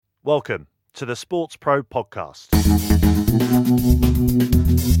Welcome to the Sports Pro podcast.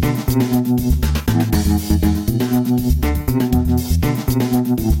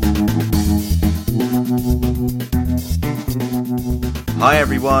 Hi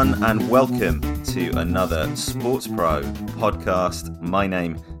everyone and welcome to another Sports Pro podcast. My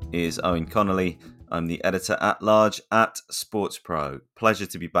name is Owen Connolly. I'm the editor-at-large at Sports Pro. Pleasure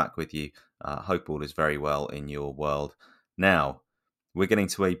to be back with you. Hope all is very well in your world. Now, we're getting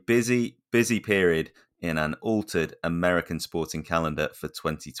to a busy period in an altered American sporting calendar for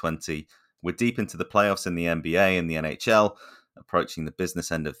 2020. We're deep into the playoffs in the NBA and the NHL, approaching the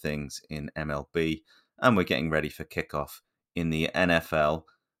business end of things in MLB, and we're getting ready for kickoff in the NFL.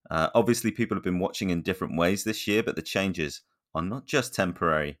 Obviously, people have been watching in different ways this year, but the changes are not just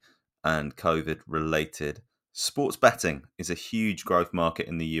temporary and COVID related. Sports betting is a huge growth market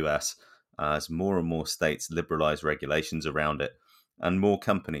in the US as more and more states liberalize regulations around it, and more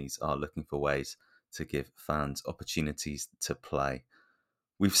companies are looking for ways to give fans opportunities to play.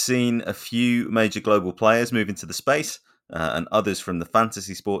 We've seen a few major global players move into the space and others from the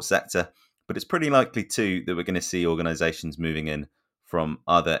fantasy sports sector, but it's pretty likely too that we're going to see organizations moving in from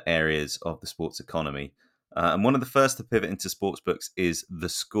other areas of the sports economy. And one of the first to pivot into sportsbooks is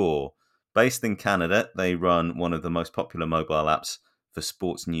TheScore. Based in Canada, they run one of the most popular mobile apps for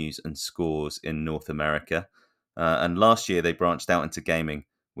sports news and scores in North America. And last year, they branched out into gaming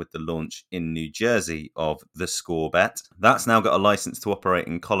with the launch in New Jersey of TheScore Bet. That's now got a license to operate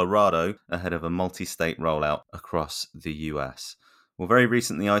in Colorado ahead of a multi-state rollout across the US. Well, very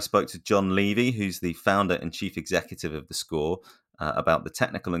recently I spoke to John Levy, who's the founder and chief executive of TheScore, about the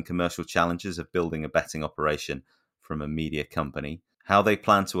technical and commercial challenges of building a betting operation from a media company, how they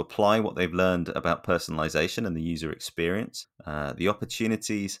plan to apply what they've learned about personalization and the user experience, the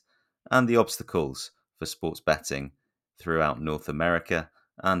opportunities and the obstacles for sports betting throughout North America,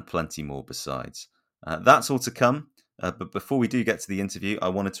 and plenty more besides. That's all to come. But before we do get to the interview, I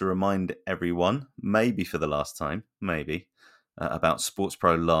wanted to remind everyone, maybe for the last time, about Sports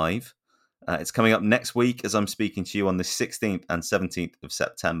Pro Live. It's coming up next week as I'm speaking to you on the 16th and 17th of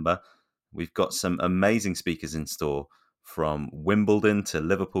September. We've got some amazing speakers in store, from Wimbledon to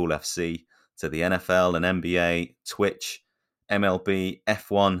Liverpool FC to the NFL and NBA, Twitch, MLB,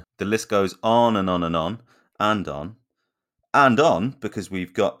 F1. The list goes on and on and on and on. And on, because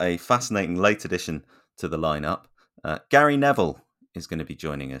we've got a fascinating late addition to the lineup. Gary Neville is going to be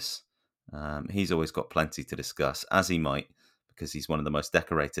joining us. He's always got plenty to discuss, as he might, because he's one of the most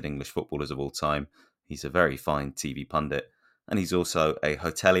decorated English footballers of all time. He's a very fine TV pundit, and he's also a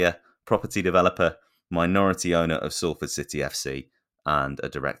hotelier, property developer, minority owner of Salford City FC, and a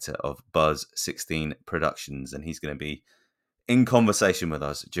director of Buzz 16 Productions. And he's going to be in conversation with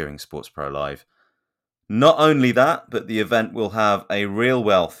us during Sports Pro Live. Not only that, but the event will have a real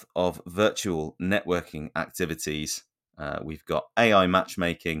wealth of virtual networking activities. We've got AI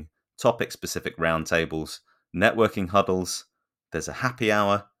matchmaking, topic-specific roundtables, networking huddles. There's a happy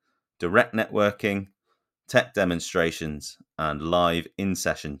hour, direct networking, tech demonstrations, and live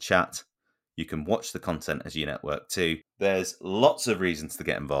in-session chat. You can watch the content as you network too. There's lots of reasons to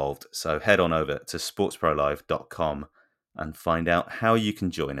get involved, so head on over to sportsprolive.com and find out how you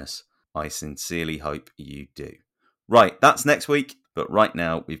can join us. I sincerely hope you do. Right, that's next week, but right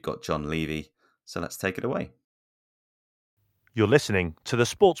now we've got John Levy, so let's take it away. You're listening to the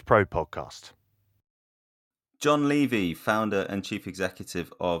Sports Pro podcast. John Levy, founder and chief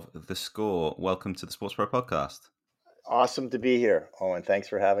executive of TheScore. Welcome to the Sports Pro podcast. Awesome to be here, Owen. Thanks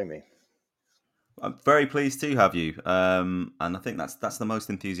for having me. I'm very pleased to have you, and I think that's the most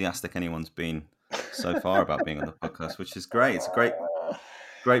enthusiastic anyone's been so far about being on the podcast, which is great. It's a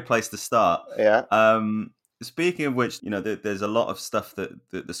great place to start. Yeah. Speaking of which, there's a lot of stuff that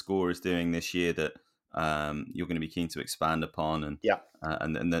TheScore is doing this year that you're going to be keen to expand upon, and Yeah.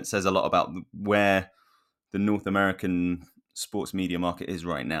 And that says a lot about where the North American sports media market is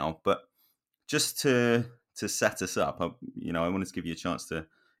right now. But just to set us up, I wanted to give you a chance to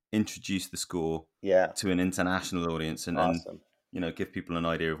introduce TheScore to an international audience and Awesome. Give people an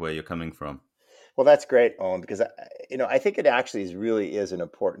idea of where you're coming from. Well, that's great, Owen, because I think it actually really is an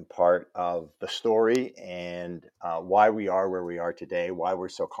important part of the story and why we are where we are today, why we're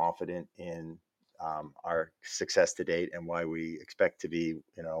so confident in our success to date, and why we expect to be,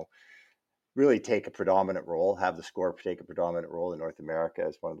 really take a predominant role, have TheScore take a predominant role in North America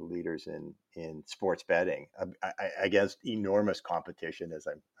as one of the leaders in sports betting against enormous competition, as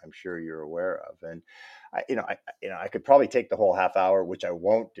I'm sure you're aware of. And I could probably take the whole half hour, which I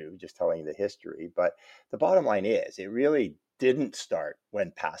won't do, just telling you the history. But the bottom line is, it really didn't start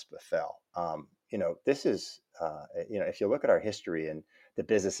when PASPA fell. This is, if you look at our history and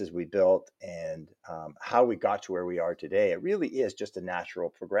the businesses we built, and how we got to where we are today, it really is just a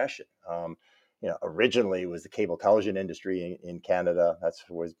natural progression. Originally it was the cable television industry in Canada. That's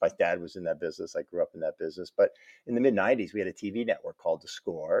was my dad was in that business. I grew up in that business. But in the mid '90s, we had a TV network called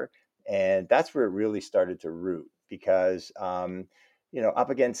TheScore, and that's where it really started to root because up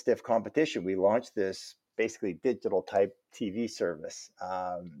against stiff competition, we launched this basically digital type TV service,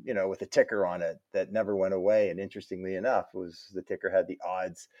 with a ticker on it that never went away. And interestingly enough, was the ticker had the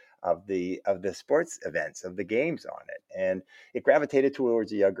odds of the sports events of the games on it, and it gravitated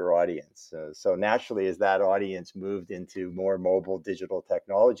towards a younger audience. So naturally, as that audience moved into more mobile digital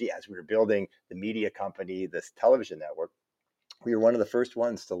technology, as we were building the media company, this television network, we were one of the first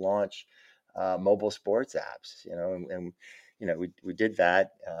ones to launch mobile sports apps. We did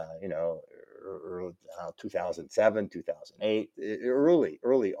that. 2007, 2008,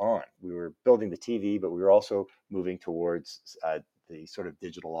 early on. We were building the TV, but we were also moving towards the sort of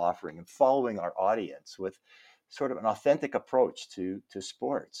digital offering and following our audience with sort of an authentic approach to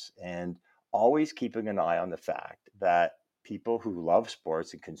sports, and always keeping an eye on the fact that people who love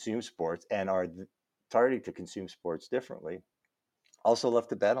sports and consume sports and are starting to consume sports differently also love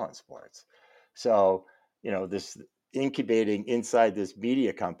to bet on sports. So, this incubating inside this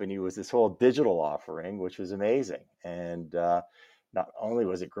media company was this whole digital offering, which was amazing. And not only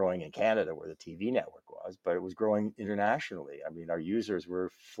was it growing in Canada where the TV network was, but it was growing internationally. I mean, our users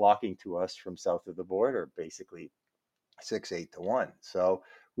were flocking to us from south of the border, basically 6-8 to 1. So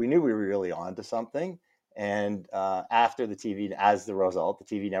we knew we were really on to something. And after the TV, as the result, the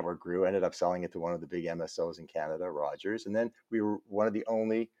TV network grew, ended up selling it to one of the big MSOs in Canada, Rogers. And then we were one of the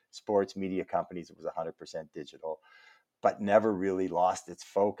only sports media companies that was 100% digital, but never really lost its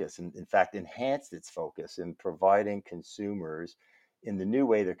focus, and in fact enhanced its focus in providing consumers in the new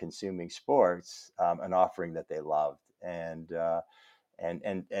way they're consuming sports, an offering that they loved. And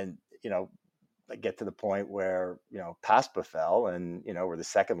get to the point where PASPA fell, and we're the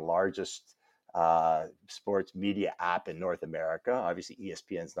second largest sports media app in North America. Obviously,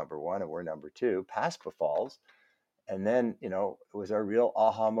 ESPN's number one, and we're number two. PASPA falls, and then it was a real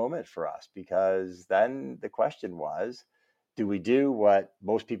aha moment for us, because then the question was, do we do what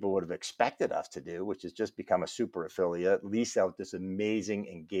most people would have expected us to do, which is just become a super affiliate, lease out this amazing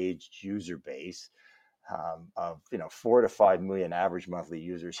engaged user base of 4 to 5 million average monthly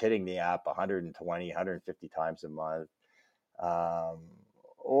users hitting the app 120, 150 times a month? Um,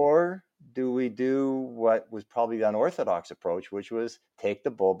 or do we do what was probably the unorthodox approach, which was take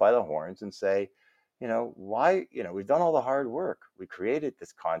the bull by the horns and say, why, we've done all the hard work. We created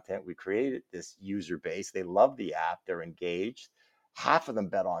this content. We created this user base. They love the app. They're engaged. Half of them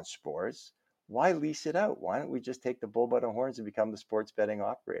bet on sports. Why lease it out? Why don't we just take the bull by the horns and become the sports betting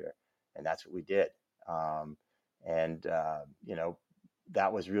operator? And that's what we did. Um, and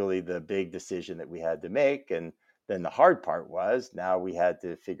that was really the big decision that we had to make. And then the hard part was, now we had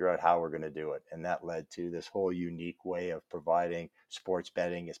to figure out how we're going to do it. And that led to this whole unique way of providing sports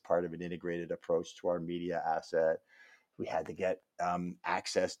betting as part of an integrated approach to our media asset. We had to get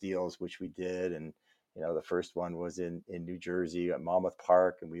access deals, which we did. And, the first one was in New Jersey at Monmouth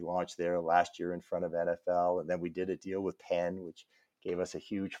Park, and we launched there last year in front of NFL. And then we did a deal with Penn, which gave us a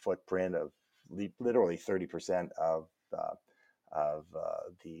huge footprint of literally 30% of the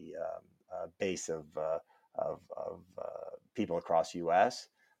base of people across U.S.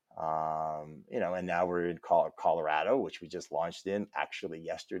 And now we're in Colorado, which we just launched in actually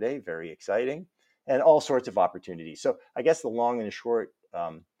yesterday. Very exciting, and all sorts of opportunities. So I guess the long and the short,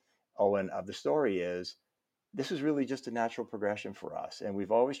 Owen, of the story is, this was really just a natural progression for us. And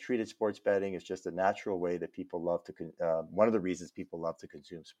we've always treated sports betting as just a natural way that people love to, one of the reasons people love to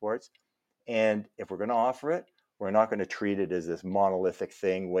consume sports. And if we're going to offer it, we're not going to treat it as this monolithic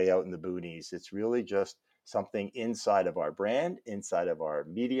thing way out in the boonies. It's really just something inside of our brand, inside of our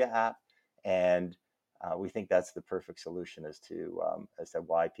media app. And we think that's the perfect solution as to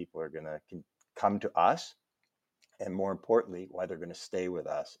why people are going to come to us, and more importantly, why they're going to stay with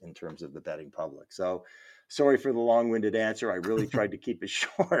us in terms of the betting public. So sorry for the long-winded answer. I really tried to keep it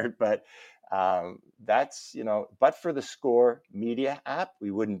short, but that's, but for the Score media app,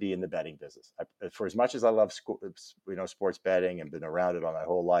 we wouldn't be in the betting business. For as much as I love sports betting and been around it all my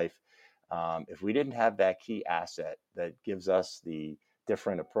whole life, if we didn't have that key asset that gives us the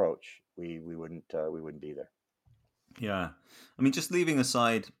different approach, we wouldn't be there. Yeah. I mean, just leaving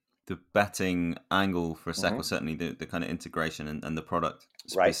aside the betting angle for a sec, Mm-hmm. or certainly the kind of integration and the product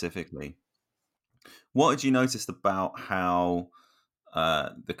Right. specifically, what had you noticed about how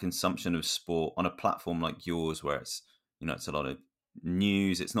the consumption of sport on a platform like yours, where it's a lot of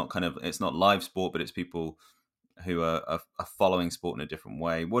news, it's not live sport, but it's people who are following sport in a different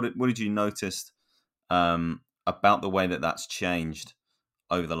way. What did you notice about the way that that's changed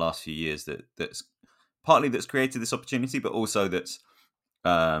over the last few years? That's partly that's created this opportunity, but also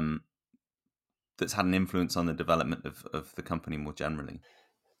um, that's had an influence on the development of the company more generally.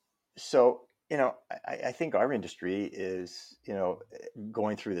 So, I think our industry is,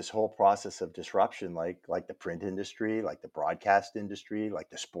 going through this whole process of disruption, like the print industry, like the broadcast industry, like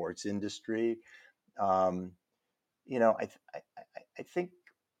the sports industry. Um, I think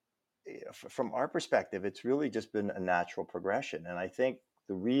from our perspective, it's really just been a natural progression. And I think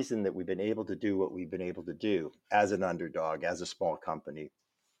the reason that we've been able to do what we've been able to do as an underdog, as a small company,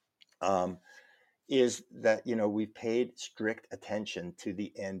 um, is that we've paid strict attention to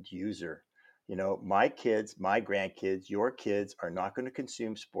the end user. My kids, my grandkids, your kids are not going to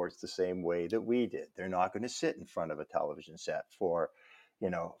consume sports the same way that we did. They're not going to sit in front of a television set for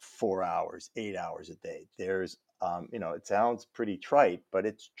 4 hours, 8 hours a day. There's it sounds pretty trite, but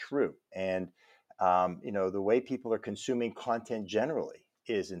it's true. And the way people are consuming content generally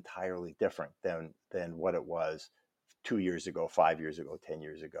is entirely different than what it was 2 years ago, 5 years ago, 10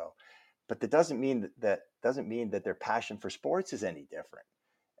 years ago. But that doesn't mean that their passion for sports is any different.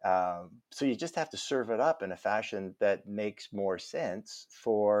 So you just have to serve it up in a fashion that makes more sense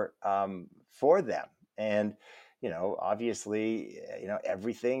for them. And obviously,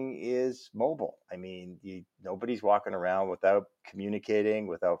 everything is mobile. I mean, nobody's walking around without communicating,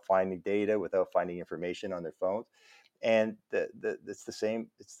 without finding data, without finding information on their phones. And it's the same.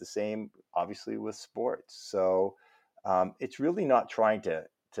 It's the same, obviously, with sports. So it's really not trying to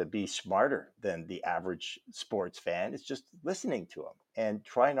be smarter than the average sports fan. It's just listening to them and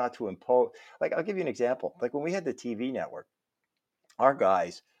try not to impose. Like, I'll give you an example. Like when we had the TV network, our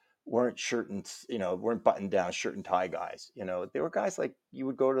guys weren't weren't button down shirt and tie guys. They were guys like you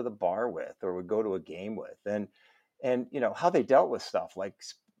would go to the bar with or would go to a game with. And how they dealt with stuff like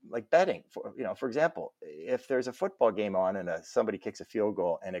betting. For example, if there's a football game on and somebody kicks a field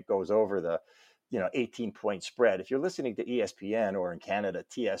goal and it goes over the 18-point spread. If you're listening to ESPN or in Canada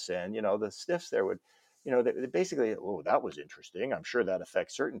TSN, the stiffs there would, they basically, oh, that was interesting. I'm sure that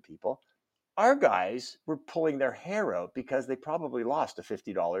affects certain people. Our guys were pulling their hair out because they probably lost a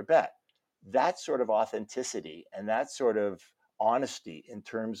 $50 bet. That sort of authenticity and that sort of honesty in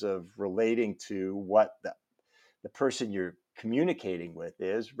terms of relating to what the person you're communicating with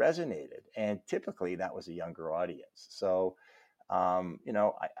is resonated. And typically that was a younger audience. So, I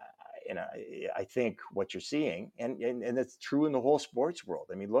think what you're seeing, and it's true in the whole sports world.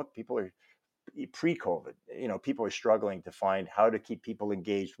 I mean, look, people are pre-COVID, people are struggling to find how to keep people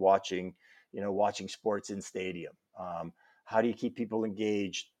engaged watching sports in stadium. How do you keep people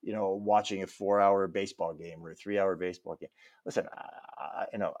engaged, watching a 4-hour baseball game or a 3-hour baseball game? Listen,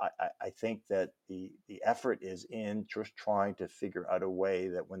 I think that the effort is in just trying to figure out a way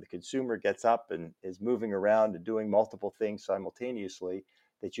that when the consumer gets up and is moving around and doing multiple things simultaneously,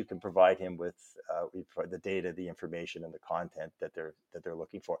 that you can provide him with the data, the information, and the content that they're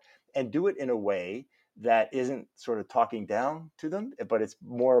looking for, and do it in a way that isn't sort of talking down to them, but it's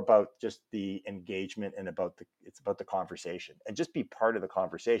more about just the engagement and it's about the conversation, and just be part of the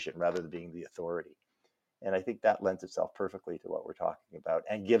conversation rather than being the authority. And I think that lends itself perfectly to what we're talking about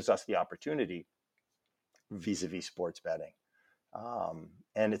and gives us the opportunity vis-a-vis sports betting.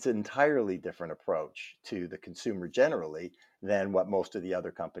 And it's an entirely different approach to the consumer generally than what most of the other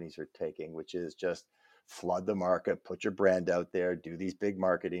companies are taking, which is just flood the market, put your brand out there, do these big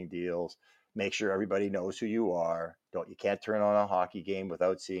marketing deals, make sure everybody knows who you are. You can't turn on a hockey game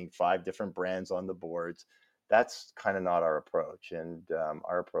without seeing 5 different brands on the boards. That's kind of not our approach. And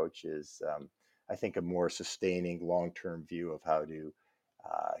our approach is, I think, a more sustaining long-term view of how to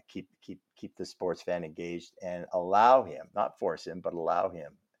keep the sports fan engaged and allow him, not force him, but allow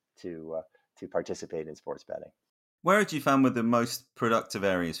him to participate in sports betting. Where had you found were the most productive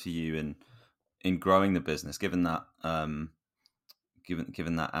areas for you in growing the business, given that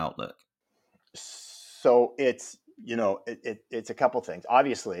given that outlook? So it's a couple things.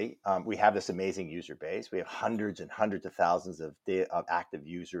 Obviously, we have this amazing user base. We have hundreds and hundreds of thousands of active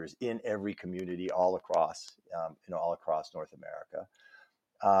users in every community all across North America.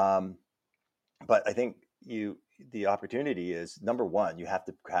 But I think the opportunity is, number one, you have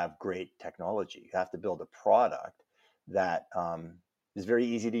to have great technology. You have to build a product that is very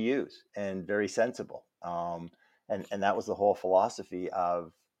easy to use and very sensible. And that was the whole philosophy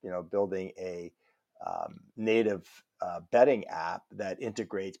of building a native betting app that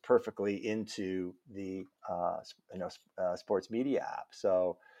integrates perfectly into the sports media app.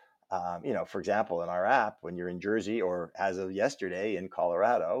 So for example, in our app, when you're in Jersey or as of yesterday in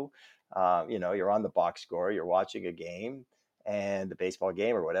Colorado, You're on the box score, you're watching a game and the baseball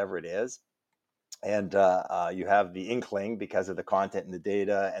game or whatever it is, and you have the inkling because of the content and the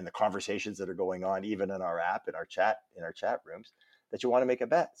data and the conversations that are going on, even in our app, in our chat rooms, that you want to make a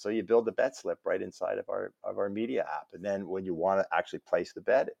bet. So you build the bet slip right inside of our media app, and then when you want to actually place the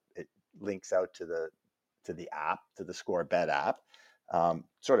bet, it links out to the app, to the Score Bet app,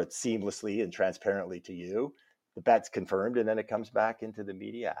 sort of seamlessly and transparently to you. The bet's confirmed, and then it comes back into the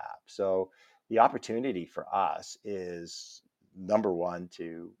media app. So the opportunity for us is, number one,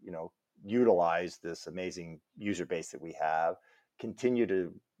 to utilize this amazing user base that we have, continue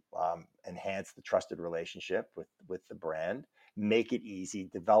to enhance the trusted relationship with the brand, make it easy,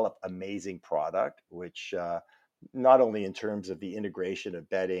 develop amazing product, which not only in terms of the integration of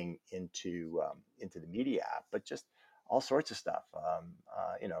betting into the media app, but just all sorts of stuff,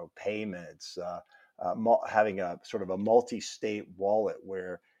 payments, having a sort of a multi-state wallet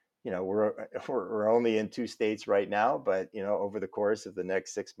where we're only in 2 states right now, but over the course of the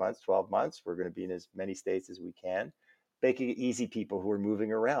next 6 months, 12 months, we're going to be in as many states as we can, making it easy people who are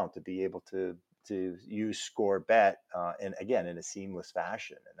moving around to be able to use Score Bet, and again in a seamless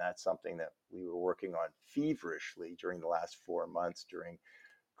fashion. And that's something that we were working on feverishly during the last 4 months during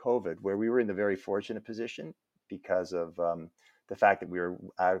COVID, where we were in the very fortunate position because of the fact that we were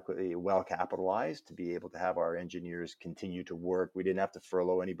adequately well capitalized to be able to have our engineers continue to work. We didn't have to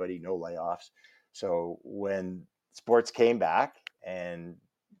furlough anybody, no layoffs. So when sports came back and,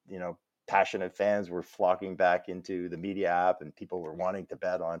 passionate fans were flocking back into the media app and people were wanting to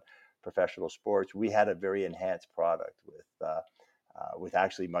bet on professional sports, we had a very enhanced product with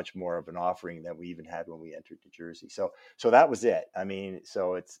actually much more of an offering than we even had when we entered New Jersey. So that was it. I mean,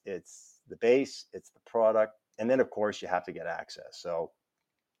 so it's the base, it's the product, and then of course you have to get access. So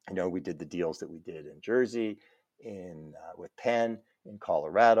we did the deals that we did in Jersey, in with Penn, in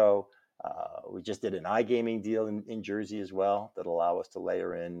Colorado. We just did an iGaming deal in Jersey as well that allow us to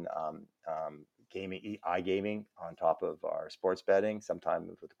layer in iGaming on top of our sports betting sometime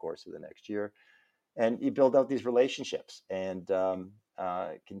over the course of the next year. And you build out these relationships and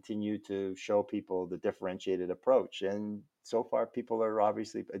continue to show people the differentiated approach. And so far, people are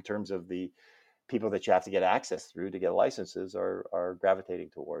obviously, in terms of the people that you have to get access through to get licenses, are gravitating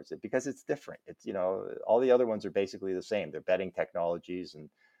towards it because it's different. It's, all the other ones are basically the same. They're betting technologies and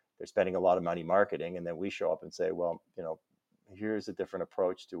they're spending a lot of money marketing. And then we show up and say, well, here's a different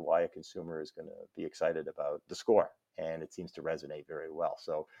approach to why a consumer is going to be excited about the Score. And it seems to resonate very well.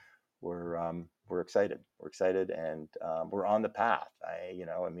 So we're excited. We're excited, and we're on the path.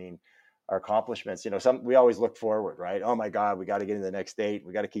 Our accomplishments. We always look forward, right? Oh my God, we got to get into the next state.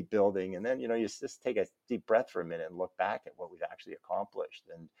 We got to keep building, and then you just take a deep breath for a minute and look back at what we've actually accomplished,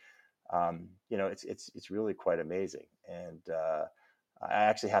 and it's really quite amazing. And I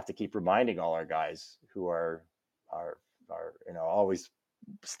actually have to keep reminding all our guys who are always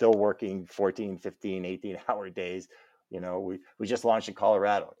still working 14, 15, 18-hour days. We just launched in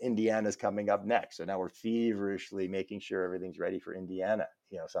Colorado. Indiana's coming up next. So now we're feverishly making sure everything's ready for Indiana,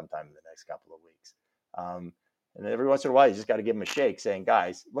 sometime in the next couple of weeks. And every once in a while, you just got to give them a shake saying,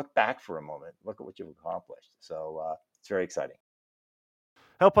 guys, look back for a moment. Look at what you've accomplished. So it's very exciting.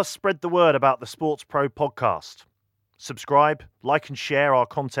 Help us spread the word about the Sports Pro podcast. Subscribe, like and share our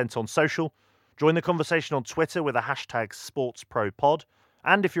content on social. Join the conversation on Twitter with the hashtag SportsProPod.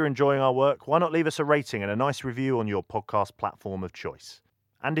 And if you're enjoying our work, why not leave us a rating and a nice review on your podcast platform of choice?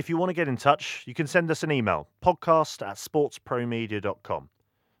 And if you want to get in touch, you can send us an email, podcast@sportspromedia.com.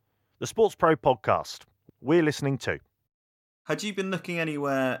 The Sports Pro Podcast. We're listening too. Had you been looking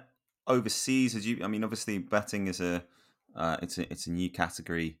anywhere overseas? Obviously betting is it's a new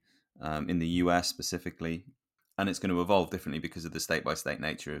category in the US specifically, and it's going to evolve differently because of the state-by-state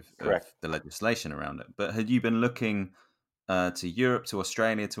nature of the legislation around it. But had you been looking to Europe, to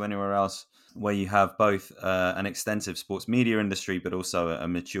Australia, to anywhere else where you have both an extensive sports media industry but also a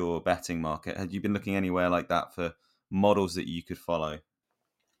mature betting market? Had you been looking anywhere like that for models that you could follow?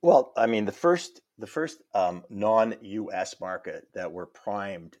 Well, the first non-US market that we're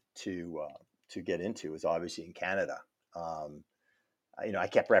primed to get into is obviously in Canada. I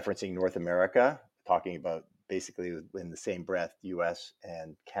kept referencing North America, talking about basically in the same breath US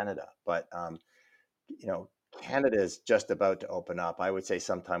and Canada, but Canada is just about to open up. I would say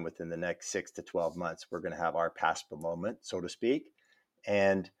sometime within the next 6 to 12 months, we're going to have our PASPA moment, so to speak.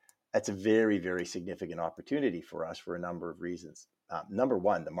 And that's a very, very significant opportunity for us for a number of reasons. Number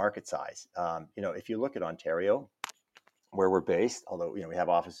one, the market size. If you look at Ontario, where we're based, although we have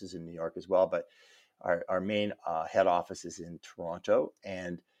offices in New York as well, but our main head office is in Toronto.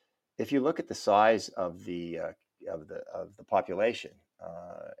 And if you look at the size of the population,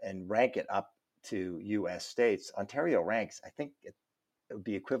 and rank it up to U.S. states, Ontario ranks, I think it would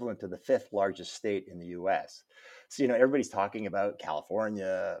be equivalent to the fifth largest state in the U.S. So, everybody's talking about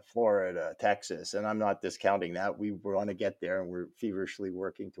California, Florida, Texas, and I'm not discounting that. We want to get there, and we're feverishly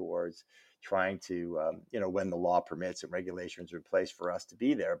working towards trying to, when the law permits and regulations are in place for us to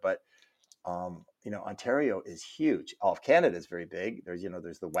be there. But Ontario is huge. All of Canada is very big. There's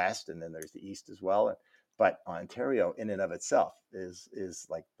the West, and then there's the East as well. But Ontario, in and of itself, is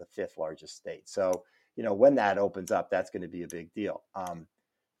like the fifth largest state. So, when that opens up, that's going to be a big deal.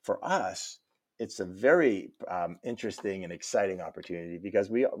 For us, it's a very interesting and exciting opportunity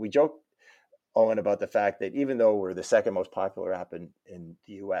because we joke, Owen, about the fact that even though we're the second most popular app in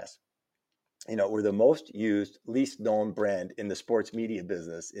the U.S., we're the most used, least known brand in the sports media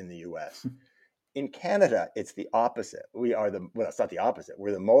business in the U.S. In Canada, it's the opposite. It's not the opposite.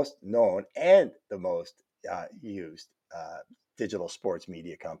 We're the most known and the most used digital sports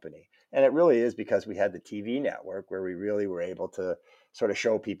media company. And it really is because we had the TV network where we really were able to sort of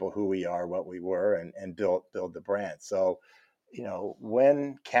show people who we are, what we were, and build the brand. So,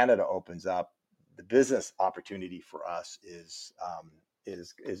 when Canada opens up, the business opportunity for us is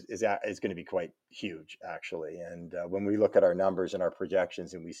going to be quite huge, actually. And when we look at our numbers and our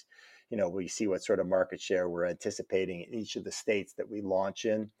projections, and we see what sort of market share we're anticipating in each of the states that we launch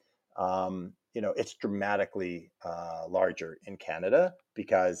in, it's dramatically larger in Canada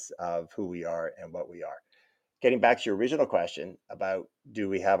because of who we are and what we are. Getting back to your original question about do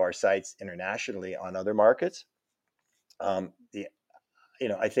we have our sights internationally on other markets? I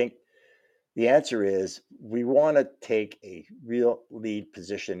think the answer is we want to take a real lead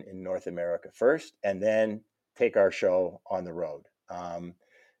position in North America first, and then take our show on the road.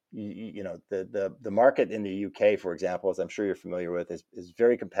 The market in the UK, for example, as I'm sure you're familiar with, is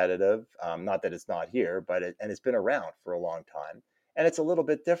very competitive. Not that it's not here, but it's been around for a long time, and it's a little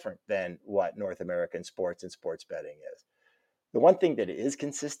bit different than what North American sports and sports betting is. The one thing that is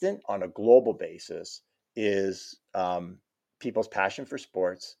consistent on a global basis is people's passion for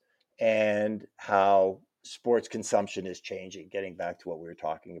sports and how sports consumption is changing, getting back to what we were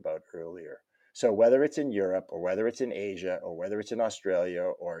talking about earlier. So whether it's in Europe or whether it's in Asia or whether it's in Australia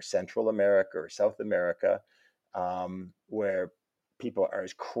or Central America or South America, where people are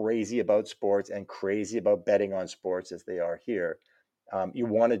as crazy about sports and crazy about betting on sports as they are here, you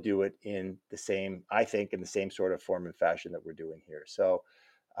want to do it in the same sort of form and fashion that we're doing here. So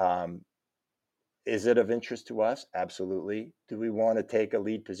is it of interest to us? Absolutely. Do we want to take a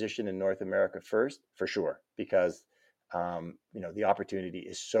lead position in North America first? For sure, because the opportunity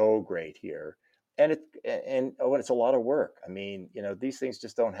is so great here, and it's a lot of work. I mean, these things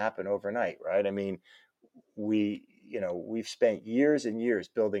just don't happen overnight, right? I mean, we've spent years and years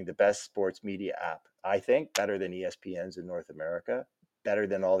building the best sports media app. I think better than ESPN's in North America, better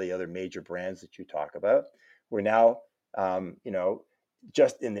than all the other major brands that you talk about. We're now,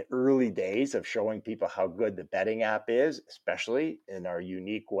 just in the early days of showing people how good the betting app is, especially in our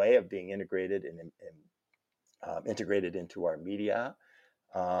unique way of being integrated and integrated into our media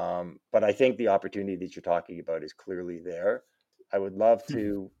app. But I think the opportunity that you're talking about is clearly there. I would love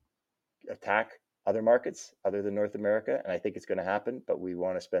to attack other markets other than North America, and I think it's going to happen, but we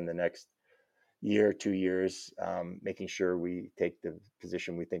want to spend the next year, 2 years, making sure we take the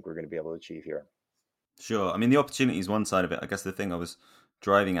position we think we're going to be able to achieve here. Sure. I mean, the opportunity is one side of it. I guess the thing I was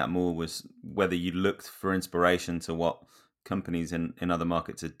driving at more was whether you looked for inspiration to what companies in other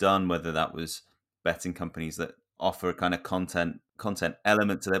markets had done, whether that was betting companies that offer a kind of content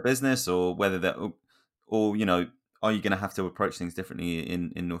element to their business, or whether that, or are you going to have to approach things differently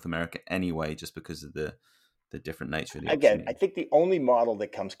in North America anyway, just because of the different nature of the Again, opportunity? I think the only model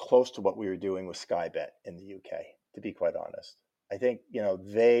that comes close to what we were doing with Sky Bet in the UK, to be quite honest. I think,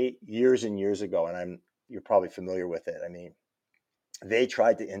 they years and years ago, and you're probably familiar with it. I mean, they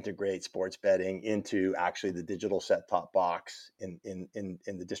tried to integrate sports betting into actually the digital set-top box in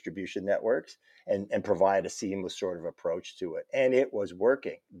the distribution networks and provide a seamless sort of approach to it. And it was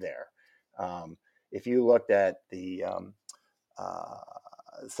working there. If you looked at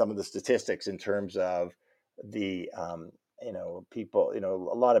some of the statistics in terms of the people, a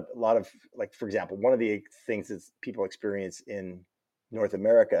lot of, like, for example, one of the things that people experience in North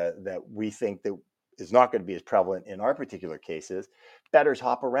America that we think that is not going to be as prevalent in our particular cases, bettors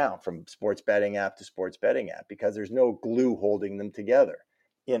hop around from sports betting app to sports betting app because there's no glue holding them together.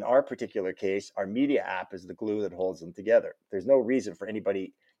 In our particular case, our media app is the glue that holds them together. There's no reason for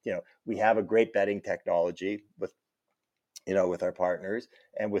anybody, we have a great betting technology with our partners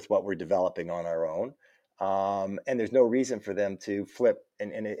and with what we're developing on our own. And there's no reason for them to flip.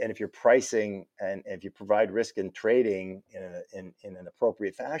 And if you're pricing and if you provide risk in trading in an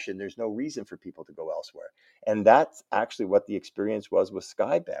appropriate fashion, there's no reason for people to go elsewhere. And that's actually what the experience was with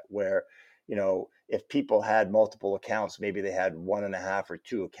Sky Bet, where, if people had multiple accounts, maybe they had 1.5 or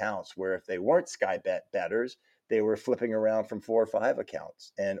 2 accounts, where if they weren't Sky Bet bettors, they were flipping around from 4 or 5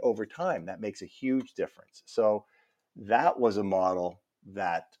 accounts. And over time, that makes a huge difference. So that was a model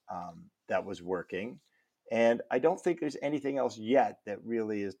that was working. And I don't think there's anything else yet that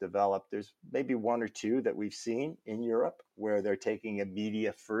really is developed. There's maybe 1 or 2 that we've seen in Europe where they're taking a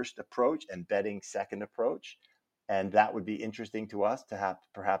media first approach and betting second approach. And that would be interesting to us to have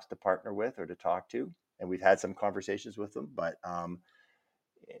perhaps to partner with or to talk to. And we've had some conversations with them. But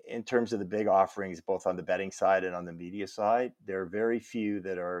in terms of the big offerings, both on the betting side and on the media side, there are very few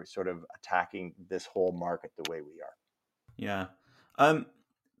that are sort of attacking this whole market the way we are. Yeah.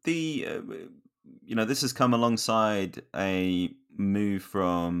 The this has come alongside a move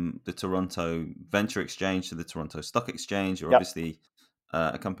from the Toronto Venture Exchange to the Toronto Stock Exchange. You're Yep, obviously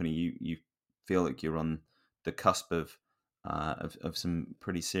a company you feel like you're on the cusp of some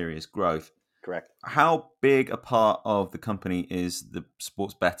pretty serious growth. correct. How big a part of the company is the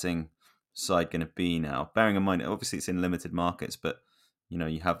sports betting side going to be now? Bearing in mind, obviously, it's in limited markets, but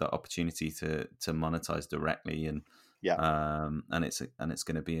you have that opportunity to monetize directly, and Yeah. it's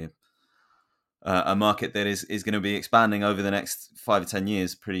going to be a market that is going to be expanding over the next 5 or 10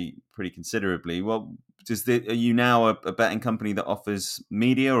 years pretty considerably. Well, are you now a betting company that offers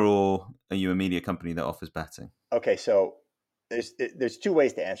media, or are you a media company that offers betting? Okay, so there's 2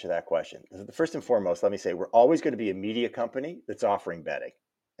 ways to answer that question. The first and foremost, let me say we're always going to be a media company that's offering betting,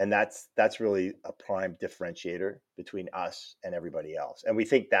 and that's really a prime differentiator between us and everybody else. And we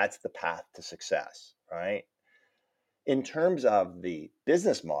think that's the path to success, right? In terms of the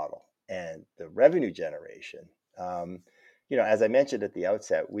business model and the revenue generation, as I mentioned at the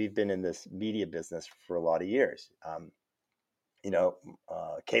outset, we've been in this media business for a lot of years.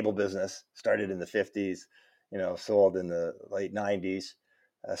 Cable business started in the 50s, sold in the late 90s,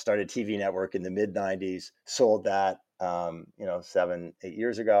 started TV network in the mid 90s, sold that, 7, 8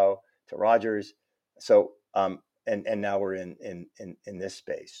 years ago to Rogers. So, and now we're in this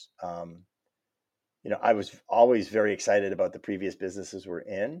space. I was always very excited about the previous businesses we're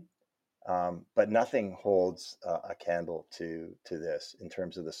in. But nothing holds a candle to this in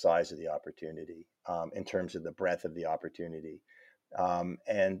terms of the size of the opportunity, in terms of the breadth of the opportunity,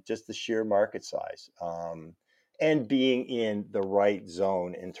 and just the sheer market size, and being in the right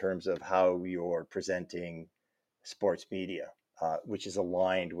zone in terms of how you're presenting sports media, which is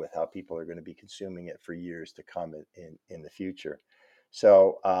aligned with how people are going to be consuming it for years to come in the future.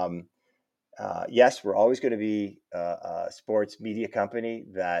 So, yes, we're always going to be a sports media company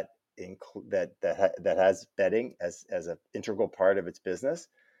that has betting as an integral part of its business.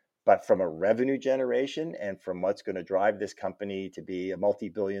 But from a revenue generation and from what's going to drive this company to be a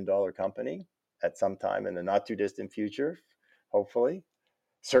multi-billion-dollar company at some time in the not too distant future, hopefully,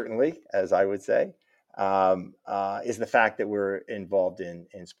 certainly, as I would say, is the fact that we're involved in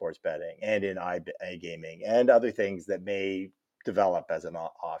sports betting and in iGaming and other things that may develop as an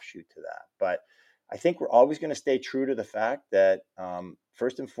offshoot to that. But I think we're always going to stay true to the fact that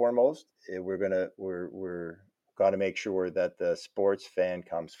first and foremost, we're got to make sure that the sports fan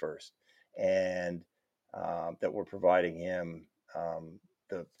comes first, and that we're providing him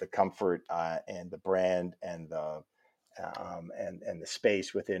the comfort and the brand and the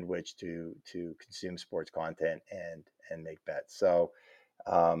space within which to consume sports content and make bets. So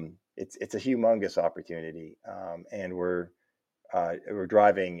it's a humongous opportunity, and we're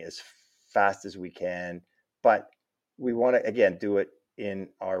driving as fast as we can, but we want to again do it in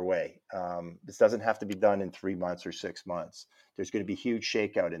our way. This doesn't have to be done in 3 months or 6 months. There's going to be huge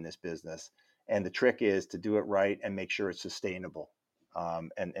shakeout in this business, and the trick is to do it right and make sure it's sustainable.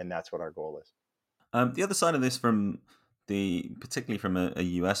 And that's what our goal is. The other side of this, particularly from a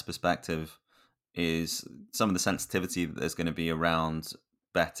US perspective, is some of the sensitivity that there's going to be around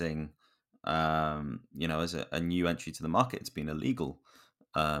betting. As a new entry to the market, it's been illegal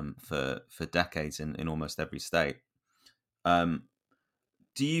for decades in almost every state.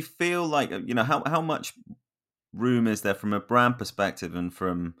 Do you feel like how much room is there from a brand perspective and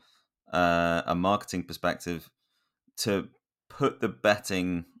from a marketing perspective to put the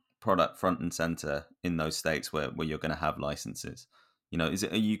betting product front and center in those states where you're going to have licenses?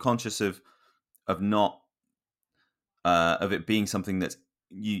 Are you conscious of not of it being something that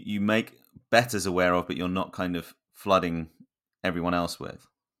you make bettors aware of, but you're not kind of flooding everyone else with?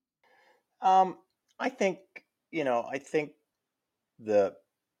 Um, I think, I think the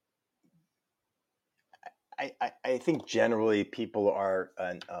I think generally people are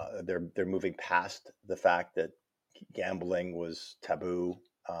they're moving past the fact that gambling was taboo.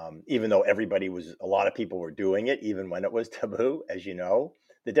 Even though a lot of people were doing it, even when it was taboo, as you know,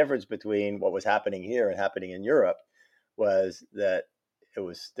 the difference between what was happening here and happening in Europe was that there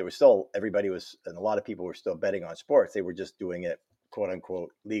was still everybody was and a lot of people were still betting on sports. They were just doing it quote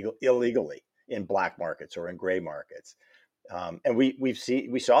unquote illegally in black markets or in gray markets. And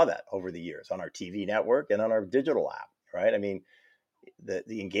we saw that over the years on our TV network and on our digital app, right? I mean,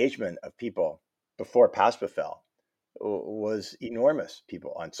 the engagement of people before PASPA fell was enormous.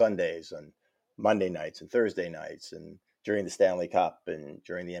 People on Sundays and Monday nights and Thursday nights and during the Stanley Cup and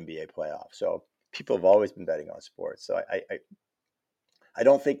during the NBA playoffs. So people have always been betting on sports. So I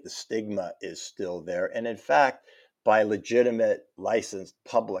don't think the stigma is still there. And in fact, by legitimate licensed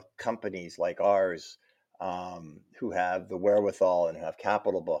public companies like ours, who have the wherewithal and have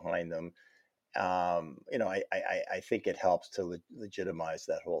capital behind them, I think it helps to legitimize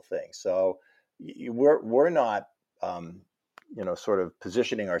that whole thing. So we're not, sort of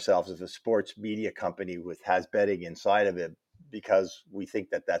positioning ourselves as a sports media company with has betting inside of it because we think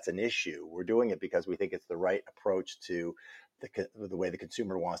that that's an issue. We're doing it because we think it's the right approach to the way the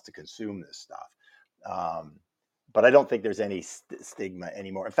consumer wants to consume this stuff. Um, but I don't think there's any stigma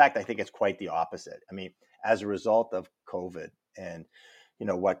anymore. In fact, I think it's quite the opposite. I mean, as a result of COVID and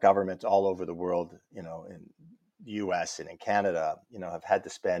what governments all over the world, in the US and in Canada, have had to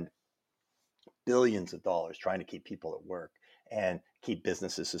spend billions of dollars trying to keep people at work and keep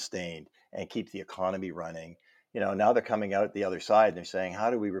businesses sustained and keep the economy running. Now they're coming out the other side and they're saying, how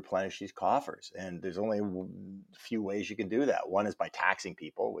do we replenish these coffers? And there's only a few ways you can do that. One is by taxing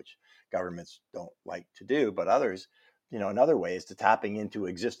people, which governments don't like to do, but others, another way is to tapping into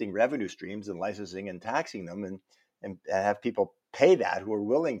existing revenue streams and licensing and taxing them and have people pay that who are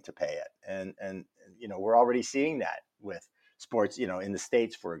willing to pay it. And we're already seeing that with sports, in the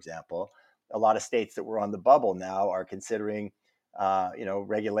States, for example. A lot of states that were on the bubble now are considering,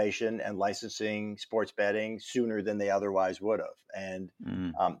 regulation and licensing sports betting sooner than they otherwise would have. And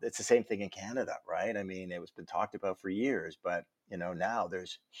it's the same thing in Canada, right? I mean, it was been talked about for years, but now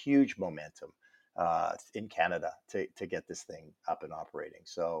there's huge momentum in Canada to get this thing up and operating.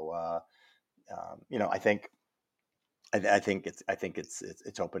 So, I think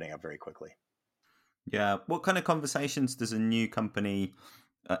it's opening up very quickly. Yeah. What kind of conversations does a new company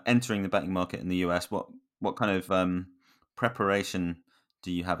entering the betting market in the US? What kind of preparation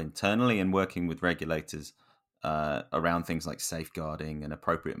do you have internally and working with regulators around things like safeguarding and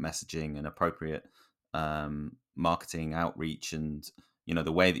appropriate messaging and appropriate marketing outreach and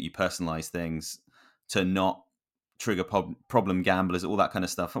the way that you personalize things to not trigger problem gamblers, all that kind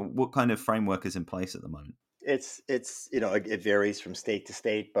of stuff? What kind of framework is in place at the moment? It's it varies from state to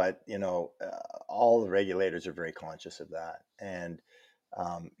state, but all the regulators are very conscious of that, and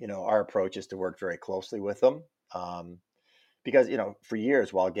our approach is to work very closely with them, because for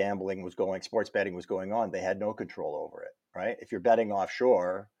years while sports betting was going on, they had no control over it, right? If you're betting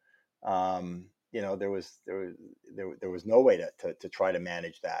offshore, there was no way to try to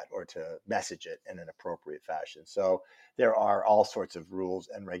manage that or to message it in an appropriate fashion. So there are all sorts of rules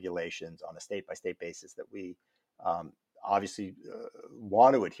and regulations on a state by state basis that we obviously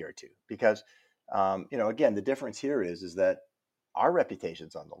want to adhere to because again, the difference here is that our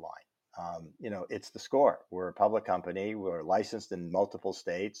reputation's on the line. It's TheScore. We're a public company. We're licensed in multiple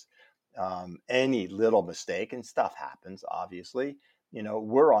states. Any little mistake and stuff happens, obviously,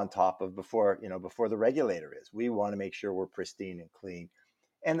 we're on top of before the regulator is. We want to make sure we're pristine and clean.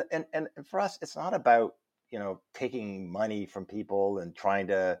 And for us, it's not about, taking money from people and trying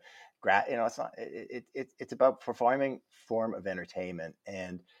to it's not, it's about performing form of entertainment.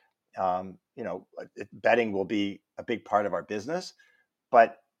 And, betting will be a big part of our business.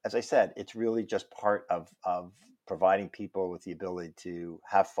 But as I said, it's really just part of providing people with the ability to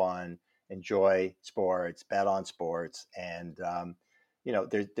have fun, enjoy sports, bet on sports, and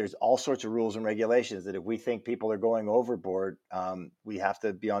there's all sorts of rules and regulations that if we think people are going overboard, we have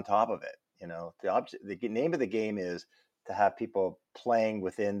to be on top of it. The name of the game is to have people playing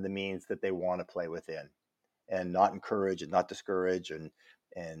within the means that they want to play within, and not encourage and not discourage and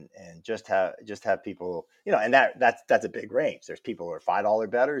just have people, and that's a big range. There's people who are $5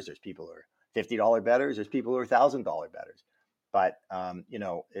 bettors, there's people who are $50 bettors, there's people who are $1,000 bettors. But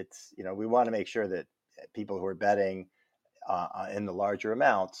it's we want to make sure that people who are betting in the larger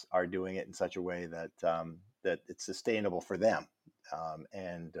amounts are doing it in such a way that that it's sustainable for them.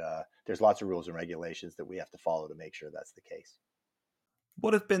 And there's lots of rules and regulations that we have to follow to make sure that's the case.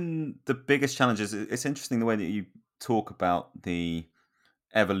 What have been the biggest challenges? It's interesting the way that you talk about the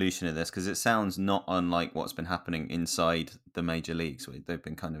evolution of this? Because it sounds not unlike what's been happening inside the major leagues, where they've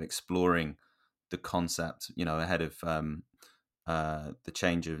been kind of exploring the concept, ahead of the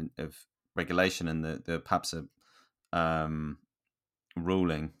change of regulation and the PAPSA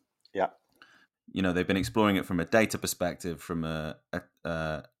ruling. Yeah. They've been exploring it from a data perspective, from a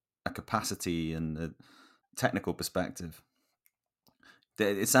capacity and a technical perspective.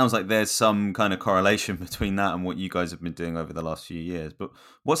 It sounds like there's some kind of correlation between that and what you guys have been doing over the last few years. But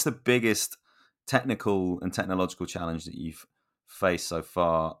what's the biggest technical and technological challenge that you've faced so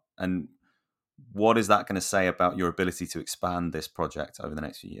far? And what is that going to say about your ability to expand this project over the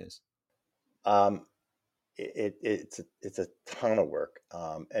next few years? Um, it's a ton of work,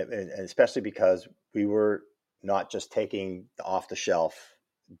 and especially because we were not just taking the off the shelf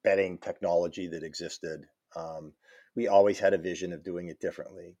betting technology that existed. We always had a vision of doing it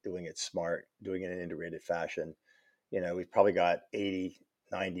differently, doing it smart, doing it in an integrated fashion. We've probably got 80,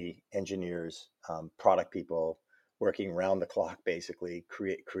 90 engineers, product people working around the clock, basically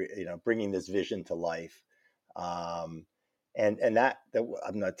bringing this vision to life. Um, and that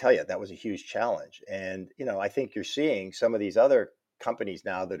I'm going to tell you, that was a huge challenge. And, I think you're seeing some of these other companies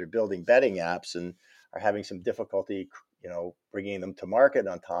now that are building betting apps and are having some difficulty, bringing them to market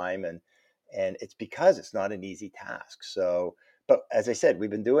on time. And it's because it's not an easy task. So, but as I said, we've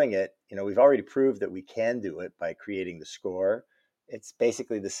been doing it. We've already proved that we can do it by creating the score. It's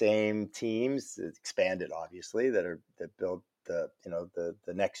basically the same teams, expanded obviously, that build the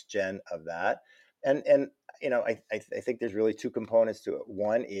next gen of that. And I think there's really two components to it.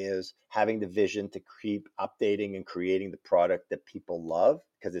 One is having the vision to keep updating and creating the product that people love,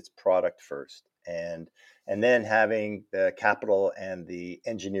 because it's product first, and then having the capital and the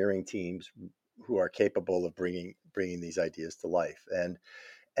engineering teams who are capable of bringing these ideas to life.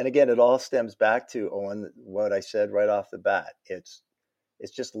 And again, it all stems back to, Owen, what I said right off the bat. It's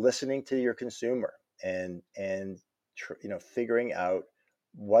just listening to your consumer and figuring out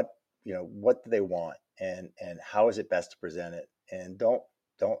what what do they want, and how is it best to present it, and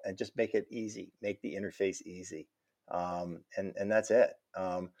and just make it easy, make the interface easy, and that's it.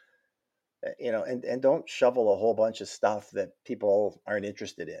 And don't shovel a whole bunch of stuff that people aren't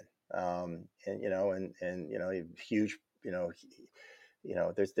interested in. Huge,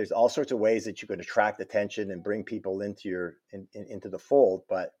 there's all sorts of ways that you can attract attention and bring people into the fold,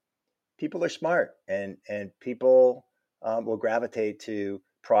 but people are smart, and people will gravitate to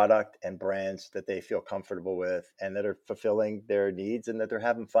product and brands that they feel comfortable with and that are fulfilling their needs and that they're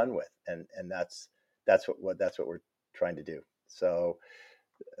having fun with, and that's what we're trying to do. So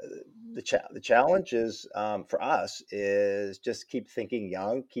the challenge is, for us, is just keep thinking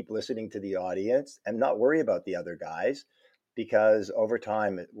young, keep listening to the audience, and not worry about the other guys, because over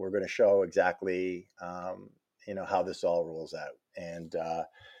time we're going to show exactly how this all rolls out. And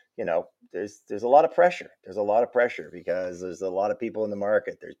there's a lot of pressure. There's a lot of pressure because there's a lot of people in the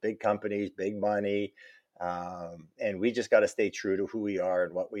market. There's big companies, big money, and we just got to stay true to who we are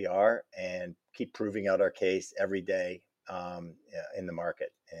and what we are, and keep proving out our case every day, in the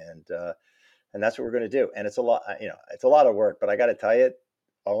market, and that's what we're going to do. And it's a lot, it's a lot of work, but I got to tell you,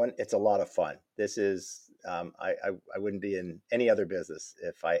 Owen, it's a lot of fun. This is, I wouldn't be in any other business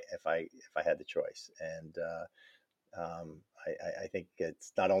if I had the choice. And I think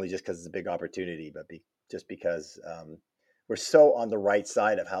it's not only just because it's a big opportunity, but just because we're so on the right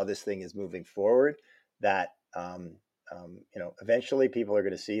side of how this thing is moving forward that eventually people are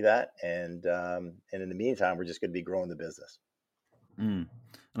going to see that, and in the meantime, we're just going to be growing the business. And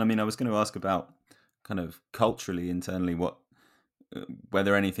I mean, I was going to ask about kind of culturally, internally,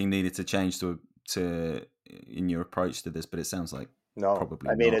 whether anything needed to change to in your approach to this, but it sounds like No, probably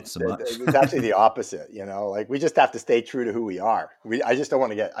I mean, not so much. it's actually the opposite. Like, we just have to stay true to who we are. I just don't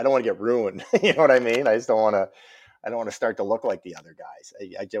want to get ruined. You know what I mean? I don't want to start to look like the other guys.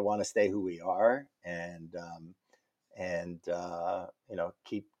 I just want to stay who we are, and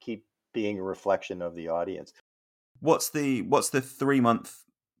keep being a reflection of the audience. What's the 3-month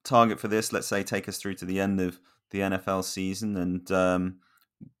target for this? Let's say take us through to the end of the NFL season, and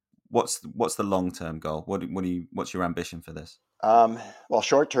what's the long-term goal? What's your ambition for this? Well,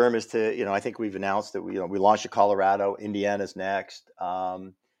 short term is to, I think we've announced that we launched in Colorado. Indiana's next.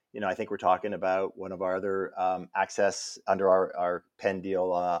 I think we're talking about one of our other access under our Penn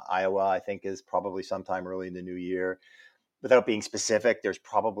deal. Iowa, I think, is probably sometime early in the new year. Without being specific,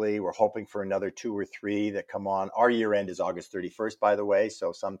 we're hoping for another 2 or 3 that come on. Our year end is August 31st, by the way.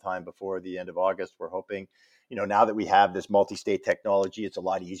 So sometime before the end of August, we're hoping, now that we have this multi-state technology, it's a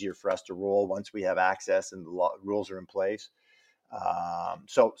lot easier for us to roll once we have access and the rules are in place.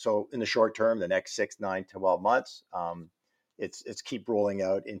 So in the short term, the next 6, 9, 12 months, it's keep rolling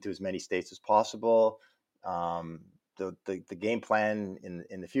out into as many states as possible. The game plan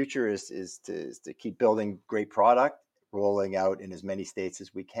in the future is to keep building great product, rolling out in as many states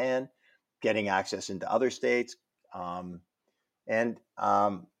as we can, getting access into other states, and and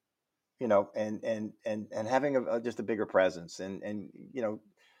having just a bigger presence, and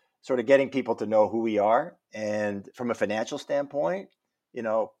sort of getting people to know who we are. And from a financial standpoint,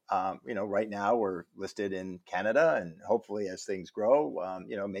 right now we're listed in Canada, and hopefully as things grow,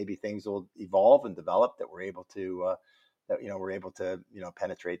 maybe things will evolve and develop that we're able to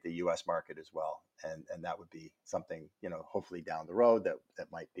penetrate the U.S. market as well, and that would be something, hopefully down the road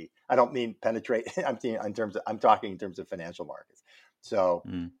that might be. I don't mean penetrate. I'm talking in terms of financial markets. So,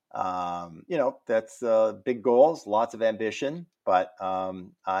 that's big goals, lots of ambition, but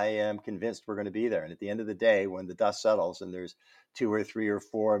I am convinced we're going to be there. And at the end of the day, when the dust settles and there's 2 or 3 or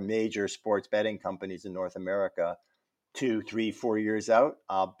 4 major sports betting companies in North America, 2, 3, 4 years out,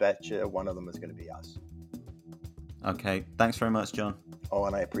 I'll bet you one of them is going to be us. Okay. Thanks very much, John. Oh,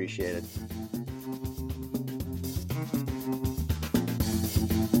 and I appreciate it.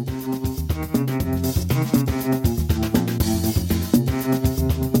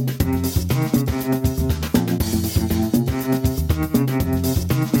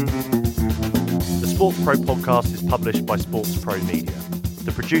 The Sports Pro podcast is published by Sports Pro Media.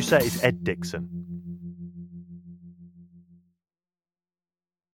 The producer is Ed Dixon.